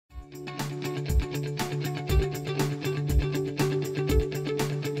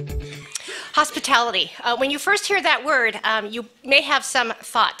Hospitality. When you first hear that word, you may have some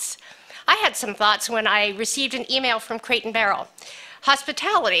thoughts. I had some thoughts when I received an email from Crate and Barrel.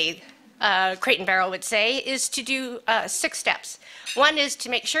 Hospitality, Crate and Barrel would say, is to do 6 steps. One is to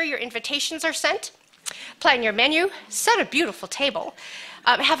make sure your invitations are sent, plan your menu, set a beautiful table,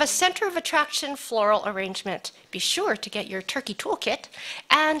 have a center of attraction floral arrangement, be sure to get your turkey toolkit,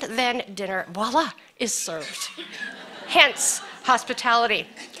 and then dinner, voila, is served. Hence, hospitality.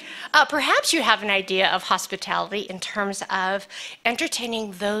 Perhaps you have an idea of hospitality in terms of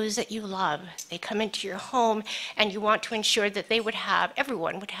entertaining those that you love. They come into your home and you want to ensure that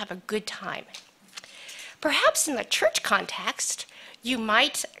everyone would have a good time. Perhaps in the church context, you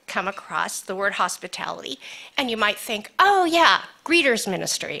might come across the word hospitality and you might think, oh yeah, greeters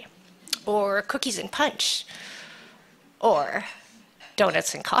ministry, or cookies and punch, or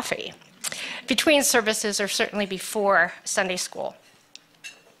donuts and coffee, between services or certainly before Sunday school.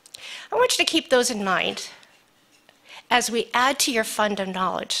 I want you to keep those in mind as we add to your fund of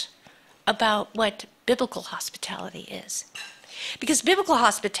knowledge about what biblical hospitality is. Because biblical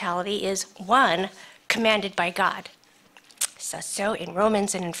hospitality is, one, commanded by God. It says so in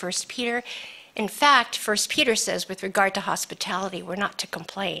Romans and in 1 Peter. In fact, 1 Peter says with regard to hospitality, we're not to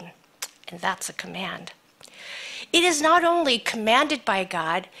complain, and that's a command. It is not only commanded by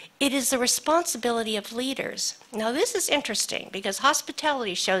God, it is the responsibility of leaders. Now this is interesting because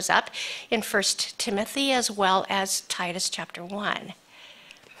hospitality shows up in 1 Timothy as well as Titus chapter 1.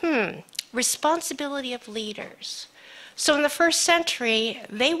 Responsibility of leaders. So in the first century,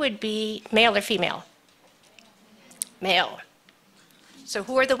 they would be male or female? Male. So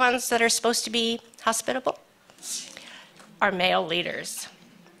who are the ones that are supposed to be hospitable? Are male leaders.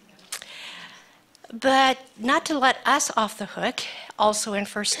 But not to let us off the hook, also in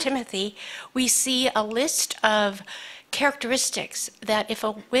 1 Timothy, we see a list of characteristics that if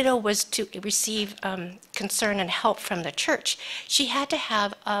a widow was to receive concern and help from the church, she had to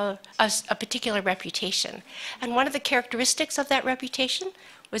have a particular reputation. And one of the characteristics of that reputation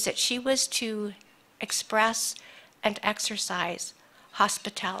was that she was to express and exercise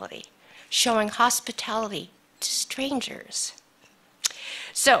hospitality, showing hospitality to strangers.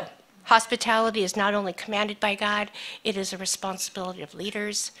 So, hospitality is not only commanded by God, it is a responsibility of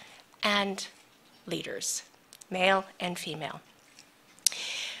leaders, male and female.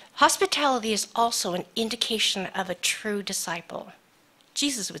 Hospitality is also an indication of a true disciple.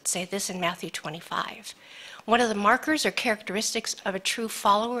 Jesus would say this in Matthew 25. One of the markers or characteristics of a true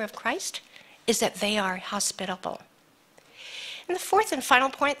follower of Christ is that they are hospitable. And the fourth and final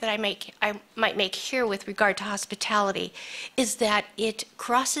point that I might make here with regard to hospitality is that it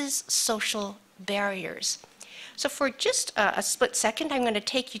crosses social barriers. So for just a split second, I'm going to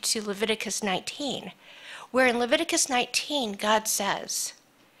take you to Leviticus 19, where in Leviticus 19, God says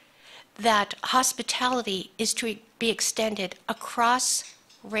that hospitality is to be extended across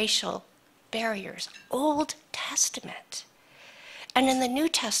racial barriers. Old Testament. And in the New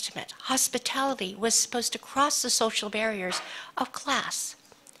Testament, hospitality was supposed to cross the social barriers of class.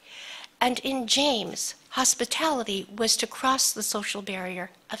 And in James, hospitality was to cross the social barrier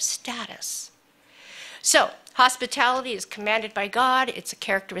of status. So, hospitality is commanded by God. It's a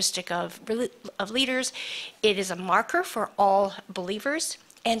characteristic of leaders. It is a marker for all believers,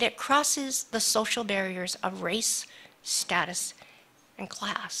 and it crosses the social barriers of race, status, and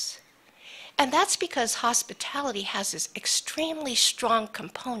class. And that's because hospitality has this extremely strong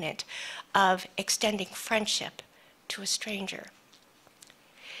component of extending friendship to a stranger.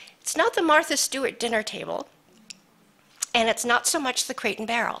 It's not the Martha Stewart dinner table, and it's not so much the Crate and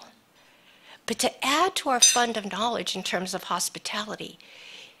Barrel. But to add to our fund of knowledge in terms of hospitality,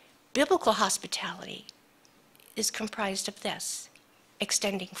 biblical hospitality is comprised of this: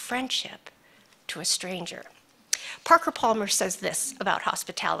 extending friendship to a stranger. Parker Palmer says this about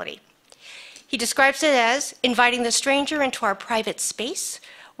hospitality. He describes it as inviting the stranger into our private space,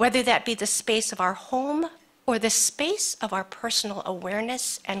 whether that be the space of our home or the space of our personal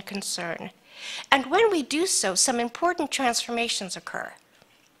awareness and concern. And when we do so, some important transformations occur.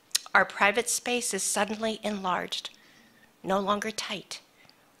 Our private space is suddenly enlarged, no longer tight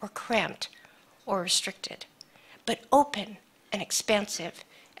or cramped or restricted, but open and expansive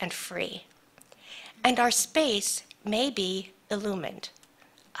and free. And our space may be illumined,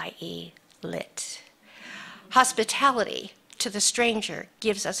 i.e., lit. Hospitality to the stranger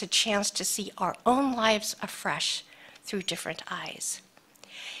gives us a chance to see our own lives afresh through different eyes.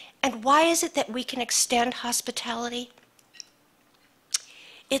 And why is it that we can extend hospitality?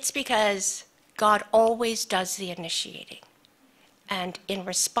 It's because God always does the initiating. And in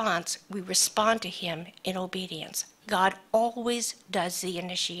response, we respond to him in obedience. God always does the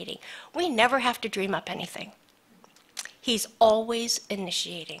initiating. We never have to dream up anything. He's always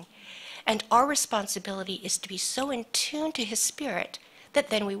initiating. And our responsibility is to be so in tune to his spirit that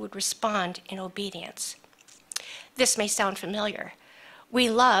then we would respond in obedience. This may sound familiar. We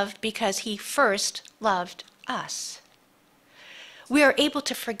love because he first loved us. We are able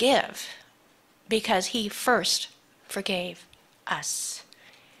to forgive because he first forgave us.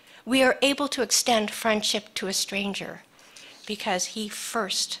 We are able to extend friendship to a stranger because he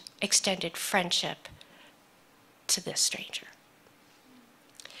first extended friendship to this stranger.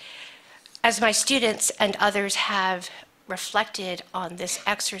 As my students and others have reflected on this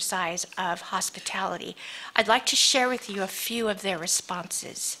exercise of hospitality, I'd like to share with you a few of their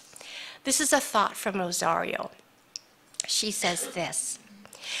responses. This is a thought from Rosario. She says this: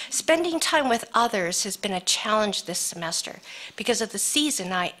 spending time with others has been a challenge this semester because of the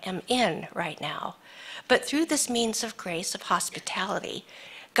season I am in right now. But through this means of grace of hospitality,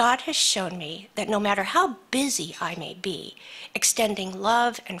 God has shown me that no matter how busy I may be, extending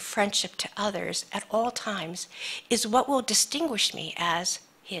love and friendship to others at all times is what will distinguish me as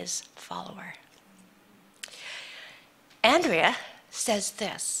his follower. Andrea says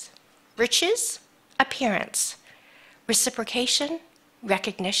this: riches, appearance, reciprocation,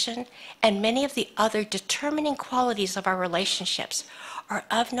 recognition, and many of the other determining qualities of our relationships are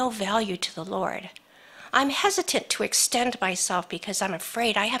of no value to the Lord. I'm hesitant to extend myself because I'm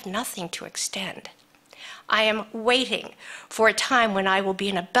afraid I have nothing to extend. I am waiting for a time when I will be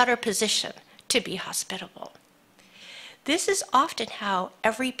in a better position to be hospitable. This is often how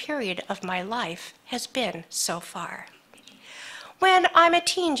every period of my life has been so far. When I'm a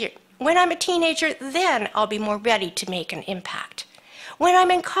teenager, then I'll be more ready to make an impact. When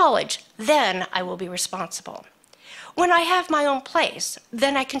I'm in college, then I will be responsible. When I have my own place,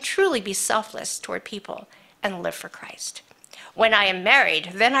 then I can truly be selfless toward people and live for Christ. When I am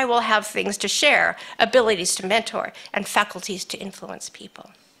married, then I will have things to share, abilities to mentor, and faculties to influence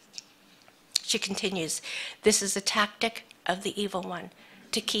people. She continues, this is a tactic of the evil one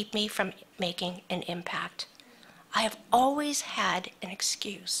to keep me from making an impact. I have always had an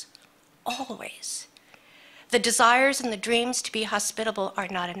excuse, always. The desires and the dreams to be hospitable are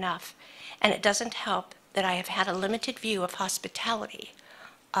not enough, and it doesn't help that I have had a limited view of hospitality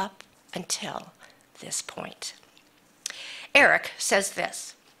up until this point. Eric says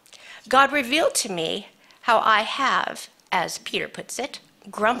this: God revealed to me how I have, as Peter puts it,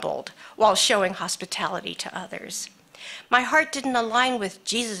 grumbled while showing hospitality to others. My heart didn't align with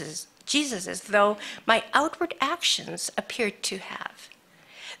Jesus's, though my outward actions appeared to have.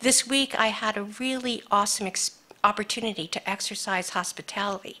 This week I had a really awesome opportunity to exercise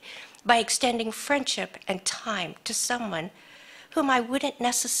hospitality by extending friendship and time to someone whom I wouldn't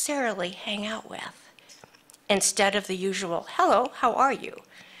necessarily hang out with. Instead of the usual, hello, how are you?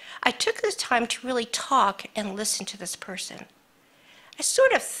 I took the time to really talk and listen to this person. I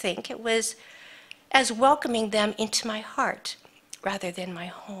sort of think it was as welcoming them into my heart rather than my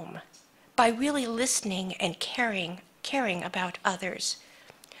home, by really listening and caring about others.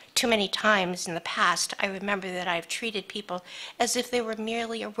 Too many times in the past, I remember that I've treated people as if they were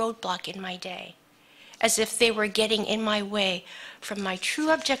merely a roadblock in my day, as if they were getting in my way from my true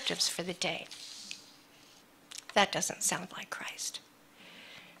objectives for the day. That doesn't sound like Christ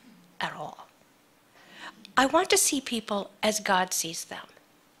at all. I want to see people as God sees them,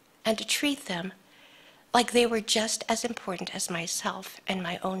 and to treat them like they were just as important as myself and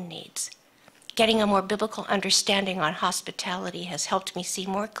my own needs. Getting a more biblical understanding on hospitality has helped me see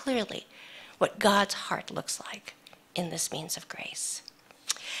more clearly what God's heart looks like in this means of grace.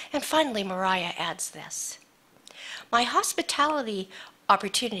 And finally, Mariah adds this: my hospitality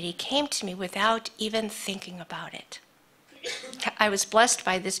opportunity came to me without even thinking about it. I was blessed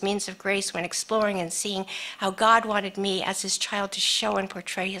by this means of grace when exploring and seeing how God wanted me as his child to show and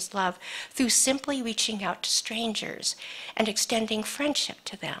portray his love through simply reaching out to strangers and extending friendship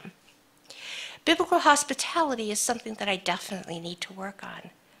to them. Biblical hospitality is something that I definitely need to work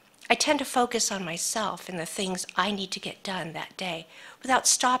on. I tend to focus on myself and the things I need to get done that day without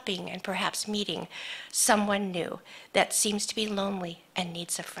stopping and perhaps meeting someone new that seems to be lonely and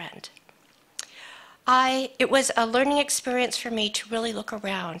needs a friend. It was a learning experience for me to really look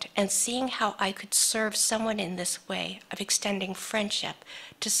around and seeing how I could serve someone in this way of extending friendship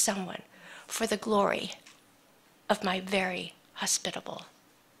to someone for the glory of my very hospitable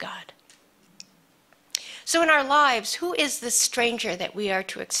God. So in our lives, who is this stranger that we are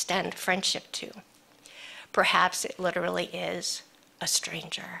to extend friendship to? Perhaps it literally is a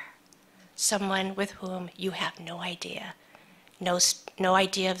stranger, someone with whom you have no idea, no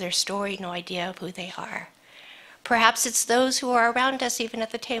idea of their story, no idea of who they are. Perhaps it's those who are around us, even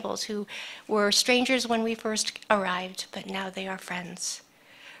at the tables, who were strangers when we first arrived, but now they are friends.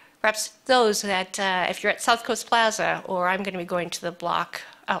 Perhaps those that, if you're at South Coast Plaza, or I'm going to be going to the Block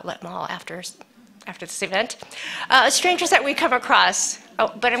Outlet Mall after this event, strangers that we come across.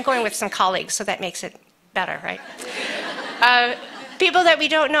 Oh, but I'm going with some colleagues, so that makes it better, right? People that we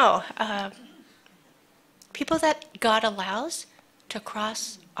don't know. People that God allows to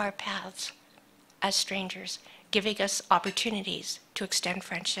cross our paths as strangers, giving us opportunities to extend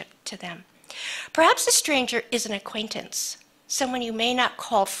friendship to them. Perhaps a stranger is an acquaintance, someone you may not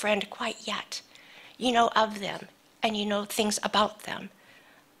call friend quite yet. You know of them, and you know things about them,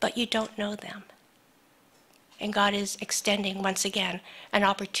 but you don't know them. And God is extending, once again, an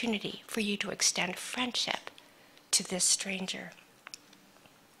opportunity for you to extend friendship to this stranger.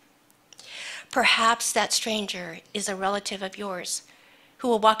 Perhaps that stranger is a relative of yours who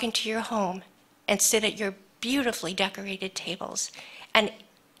will walk into your home and sit at your beautifully decorated tables and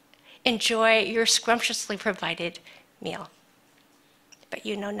enjoy your scrumptiously provided meal. But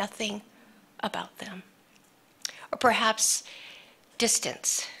you know nothing about them. Or perhaps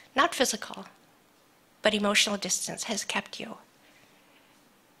distance, not physical, but emotional distance has kept you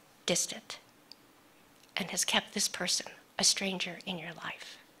distant and has kept this person a stranger in your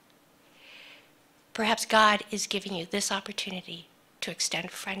life. Perhaps God is giving you this opportunity to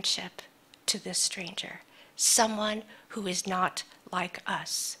extend friendship to this stranger, someone who is not like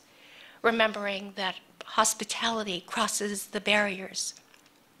us, remembering that hospitality crosses the barriers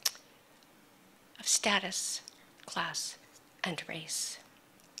of status, class, and race.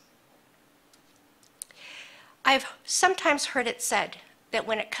 I've sometimes heard it said that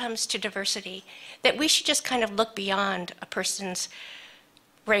when it comes to diversity, that we should just kind of look beyond a person's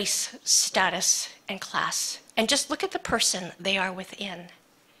race, status, and class, and just look at the person they are within.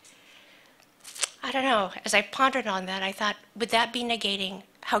 I don't know, as I pondered on that, I thought, would that be negating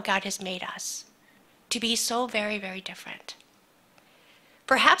how God has made us to be so very, very different?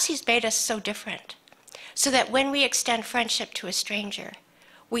 Perhaps he's made us so different so that when we extend friendship to a stranger,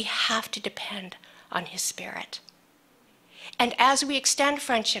 we have to depend on his Spirit. And as we extend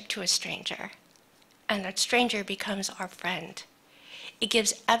friendship to a stranger, and that stranger becomes our friend, it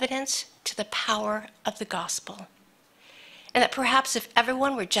gives evidence to the power of the gospel. And that perhaps if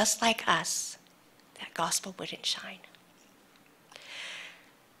everyone were just like us, that gospel wouldn't shine.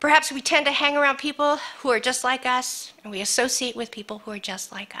 Perhaps we tend to hang around people who are just like us, and we associate with people who are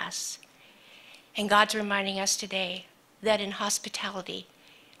just like us. And God's reminding us today that in hospitality,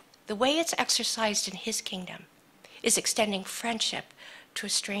 the way it's exercised in his kingdom is extending friendship to a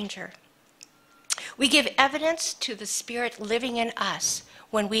stranger. We give evidence to the Spirit living in us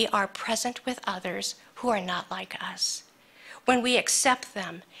when we are present with others who are not like us, when we accept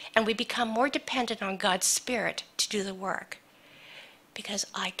them and we become more dependent on God's Spirit to do the work, because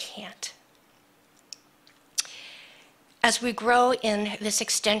I can't. As we grow in this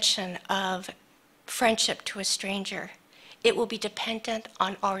extension of friendship to a stranger, it will be dependent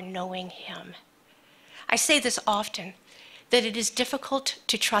on our knowing him. I say this often, that it is difficult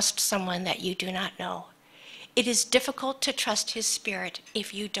to trust someone that you do not know. It is difficult to trust his Spirit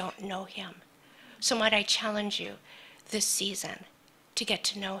if you don't know him. So might I challenge you this season to get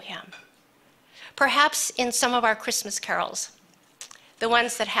to know him. Perhaps in some of our Christmas carols, the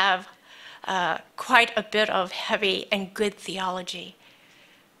ones that have quite a bit of heavy and good theology,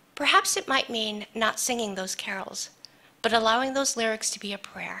 perhaps it might mean not singing those carols, but allowing those lyrics to be a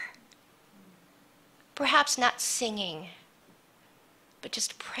prayer. Perhaps not singing, but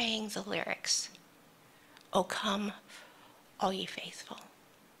just praying the lyrics. O come, all ye faithful.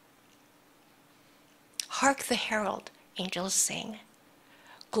 Hark the herald angels sing,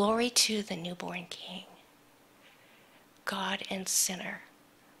 glory to the newborn King, God and sinner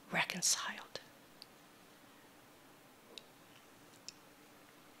reconciled.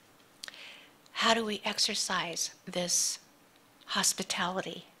 How do we exercise this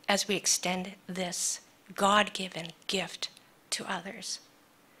hospitality as we extend this God-given gift to others?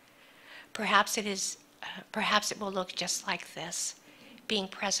 Perhaps it will look just like this, being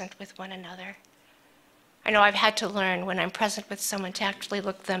present with one another. I know I've had to learn when I'm present with someone to actually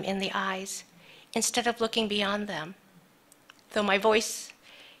look them in the eyes instead of looking beyond them. Though my voice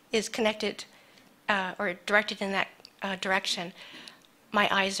is connected or directed in that direction, my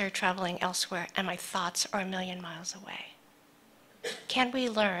eyes are traveling elsewhere and my thoughts are a million miles away. Can we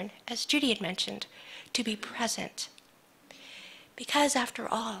learn, as Judy had mentioned, to be present? Because after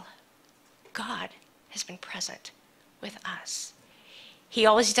all, God has been present with us. He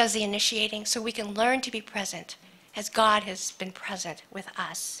always does the initiating, so we can learn to be present as God has been present with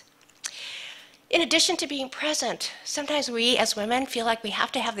us. In addition to being present, sometimes we as women feel like we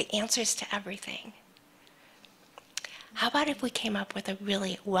have to have the answers to everything. How about if we came up with a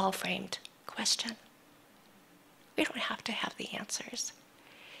really well-framed question? We don't have to have the answers.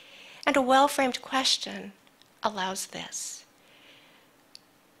 And a well-framed question allows this: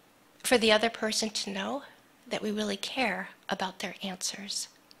 for the other person to know that we really care about their answers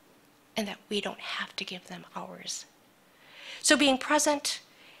and that we don't have to give them ours. So being present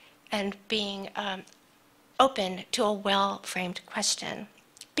and being open to a well-framed question,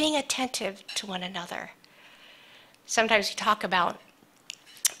 being attentive to one another. Sometimes we talk about,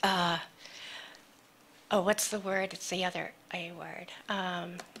 what's the word? It's the other A word.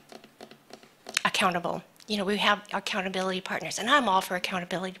 Accountable. You know, we have accountability partners, and I'm all for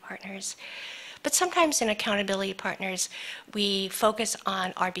accountability partners. But sometimes in accountability partners, we focus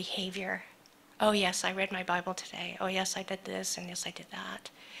on our behavior. Oh yes, I read my Bible today. Oh yes, I did this, and yes, I did that.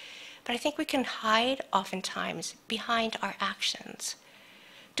 But I think we can hide oftentimes behind our actions.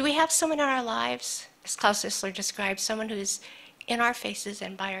 Do we have someone in our lives, as Klaus Isler describes, someone who's in our faces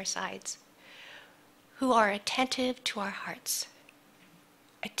and by our sides, who are attentive to our hearts?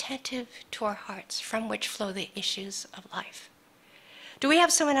 Attentive to our hearts, from which flow the issues of life. Do we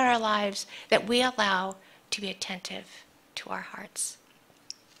have someone in our lives that we allow to be attentive to our hearts?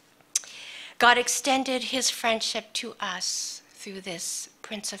 God extended his friendship to us through this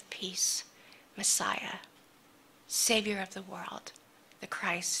Prince of Peace, Messiah, Savior of the world, the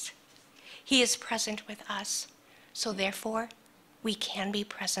Christ. He is present with us, so therefore we can be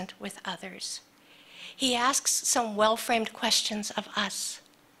present with others. He asks some well-framed questions of us.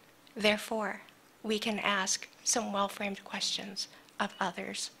 Therefore, we can ask some well-framed questions of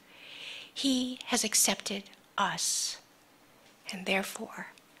others. He has accepted us, and therefore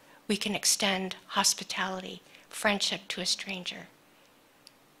we can extend hospitality, friendship to a stranger,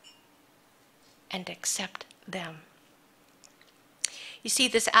 and accept them. You see,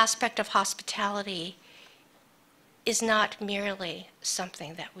 this aspect of hospitality is not merely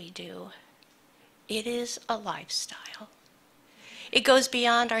something that we do. It is a lifestyle. It goes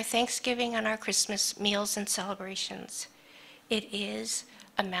beyond our Thanksgiving and our Christmas meals and celebrations. It is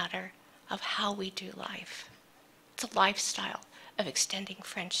a matter of how we do life. It's a lifestyle of extending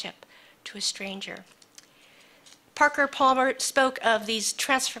friendship to a stranger. Parker Palmer spoke of these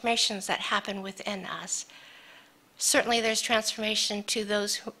transformations that happen within us. Certainly there's transformation to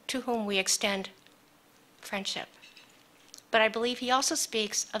those to whom we extend friendship. But I believe he also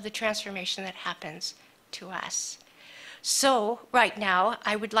speaks of the transformation that happens to us. So right now,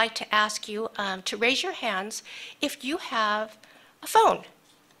 I would like to ask you to raise your hands if you have a phone.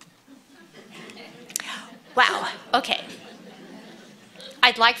 Wow, okay.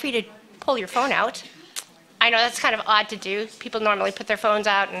 I'd like for you to pull your phone out. I know that's kind of odd to do. People normally put their phones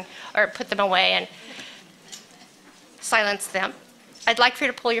out or put them away and silence them. I'd like for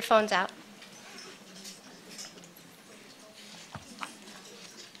you to pull your phones out.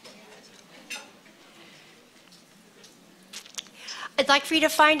 I'd like for you to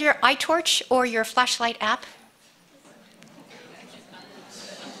find your iTorch or your flashlight app.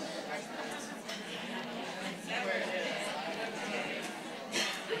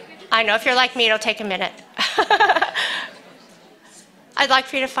 I know if you're like me, it'll take a minute. I'd like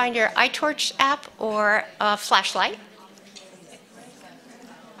for you to find your iTorch app or a flashlight.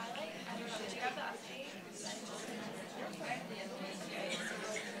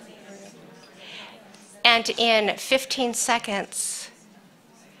 And in 15 seconds,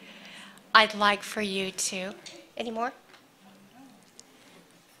 I'd like for you to, any more?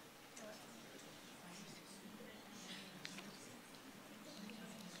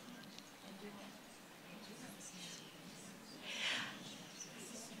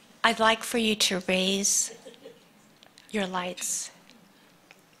 I'd like for you to raise your lights.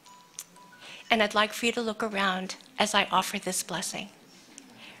 And I'd like for you to look around as I offer this blessing.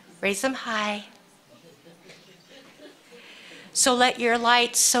 Raise them high. So let your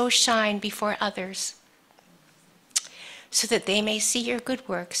light so shine before others, so that they may see your good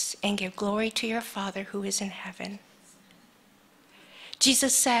works and give glory to your Father who is in heaven.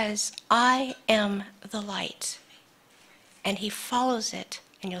 Jesus says, I am the light. And he follows it,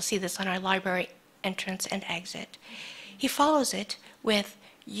 and you'll see this on our library entrance and exit. He follows it with,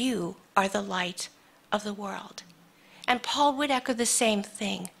 you are the light of the world. And Paul would echo the same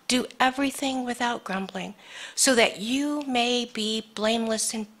thing. Do everything without grumbling, so that you may be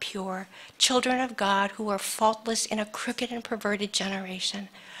blameless and pure, children of God who are faultless in a crooked and perverted generation,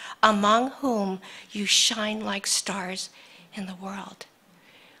 among whom you shine like stars in the world.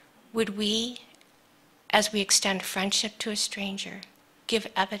 Would we, as we extend friendship to a stranger,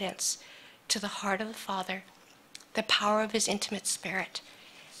 give evidence to the heart of the Father, the power of his intimate spirit,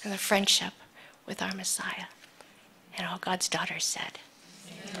 and the friendship with our Messiah. And all God's daughters said,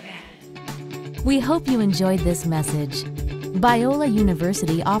 Amen. We hope you enjoyed this message. Biola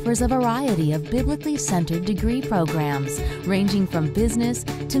University offers a variety of biblically centered degree programs, ranging from business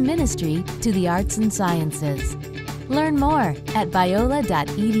to ministry to the arts and sciences. Learn more at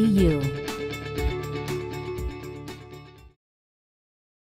biola.edu.